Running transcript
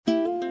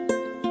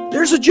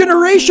There's a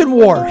generation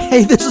war.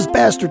 Hey, this is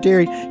Pastor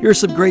Terry. Here's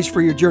some grace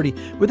for your journey.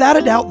 Without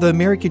a doubt, the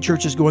American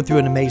church is going through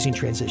an amazing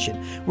transition.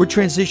 We're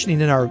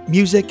transitioning in our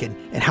music and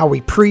how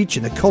we preach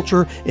and the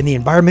culture and the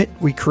environment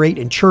we create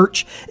in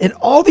church. And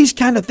all these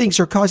kind of things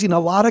are causing a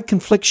lot of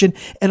confliction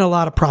and a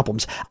lot of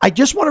problems. I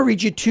just want to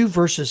read you 2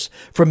 verses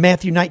from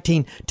Matthew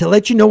 19 to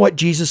let you know what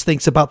Jesus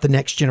thinks about the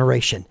next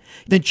generation.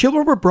 Then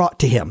children were brought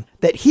to him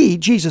that he,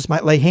 Jesus,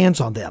 might lay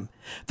hands on them.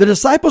 The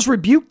disciples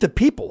rebuked the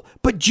people,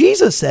 but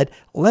Jesus said,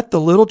 "Let the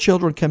little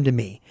children come to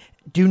me.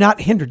 Do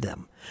not hinder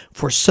them,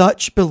 for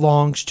such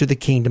belongs to the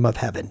kingdom of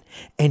heaven."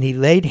 And he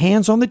laid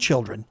hands on the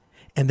children,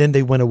 and then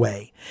they went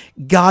away.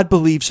 God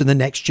believes in the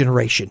next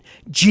generation.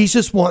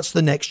 Jesus wants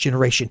the next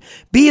generation.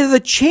 Be the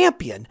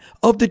champion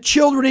of the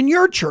children in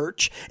your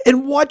church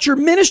and watch your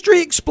ministry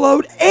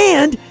explode,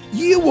 and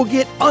you will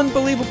get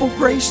unbelievable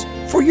grace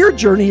for your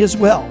journey as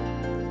well.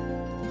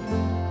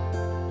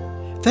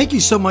 Thank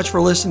you so much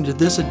for listening to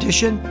this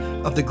edition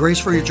of the Grace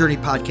for Your Journey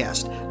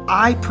podcast.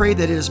 I pray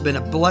that it has been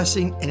a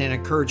blessing and an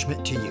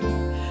encouragement to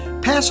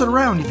you. Pass it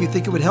around if you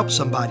think it would help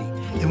somebody.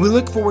 And we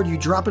look forward to you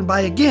dropping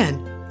by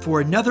again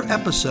for another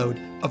episode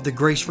of the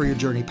Grace for Your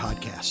Journey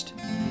podcast.